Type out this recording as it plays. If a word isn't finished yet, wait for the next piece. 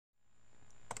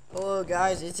Hello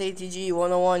guys, it's ATG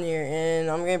 101 here, and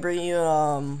I'm gonna bring you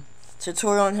a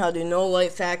tutorial on how to do Knoll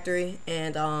Light Factory.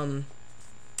 And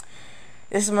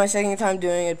this is my second time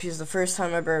doing it because the first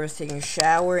time I was taking a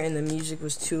shower and the music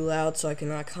was too loud, so I could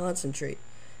not concentrate.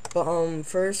 But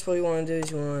first, what you want to do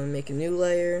is you want to make a new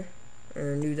layer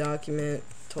or a new document,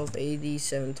 1280,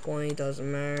 720,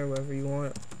 doesn't matter, whatever you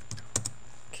want.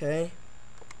 Okay,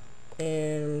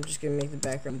 and I'm just gonna make the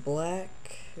background black.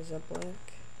 Is that black?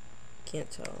 Can't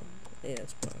tell. Yeah,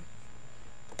 it's black.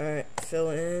 Alright, fill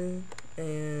in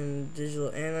and Digital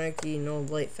Anarchy, Knoll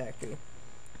Light Factory.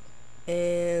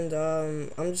 And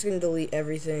I'm just gonna delete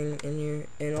everything in here.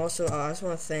 And also, I just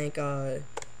want to thank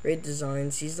Ray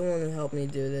Designs. He's the one who helped me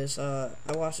do this. I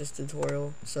watched this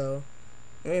tutorial, so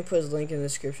I'm gonna put his link in the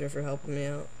description for helping me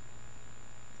out.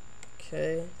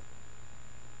 Okay,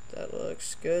 that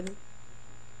looks good.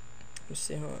 Let's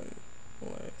see how on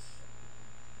length.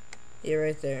 Yeah,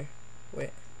 right there.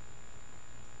 Wait.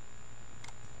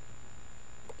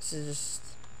 This is just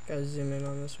gotta zoom in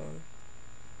on this one.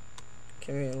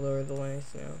 Can we lower the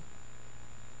length now?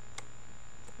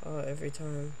 Oh, every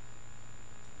time.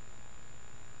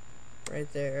 Right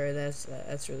there. Alright,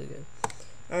 that's really good.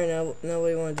 Alright, now what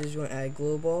you want to do is you want to add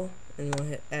glow ball, and you want to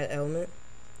hit add element,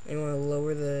 and you want to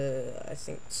lower the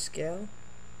scale.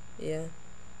 Yeah,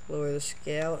 lower the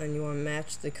scale, and you want to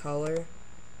match the color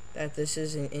that this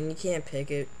is, and you can't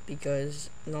pick it because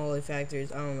Knoll Light Factory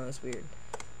is, I don't know, it's weird,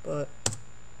 but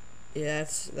yeah,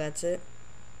 that's it.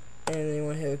 And then you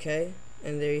want to hit OK,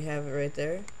 and there you have it right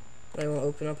there. And I want to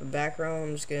open up a background.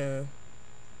 I'm just gonna,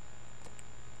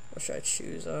 what should I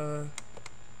choose? What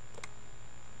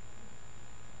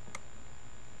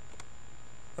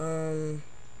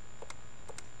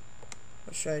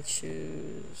should I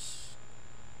choose?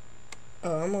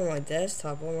 Oh, I'm on my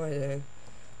desktop. What am I doing?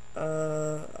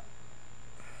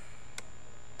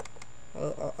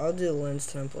 I'll do the lens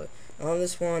template. On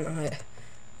this one, I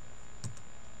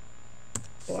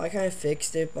kind of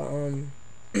fixed it, but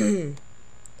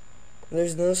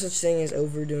there's no such thing as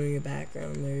overdoing a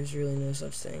background. There's really no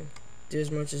such thing. Do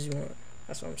as much as you want.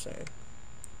 That's what I'm saying.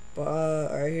 But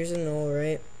alright, here's a Knoll,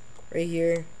 right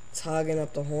here. It's hogging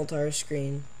up the whole entire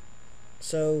screen.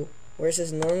 So where it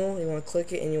says normal, you want to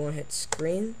click it and you want to hit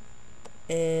screen,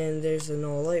 and there's the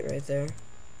Knoll Light right there.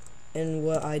 And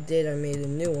what I did, I made a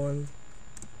new one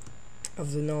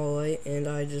of the Knoll Light, and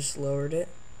I just lowered it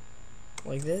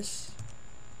like this,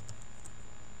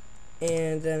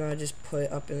 and then I just put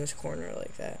it up in this corner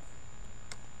like that.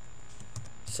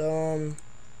 So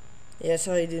yeah, that's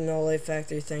how you do Knoll Light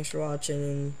Factory. Thanks for watching,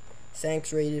 and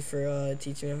thanks Rated for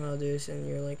teaching me how to do this, and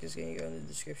your link is going to go in the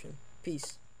description.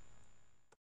 Peace.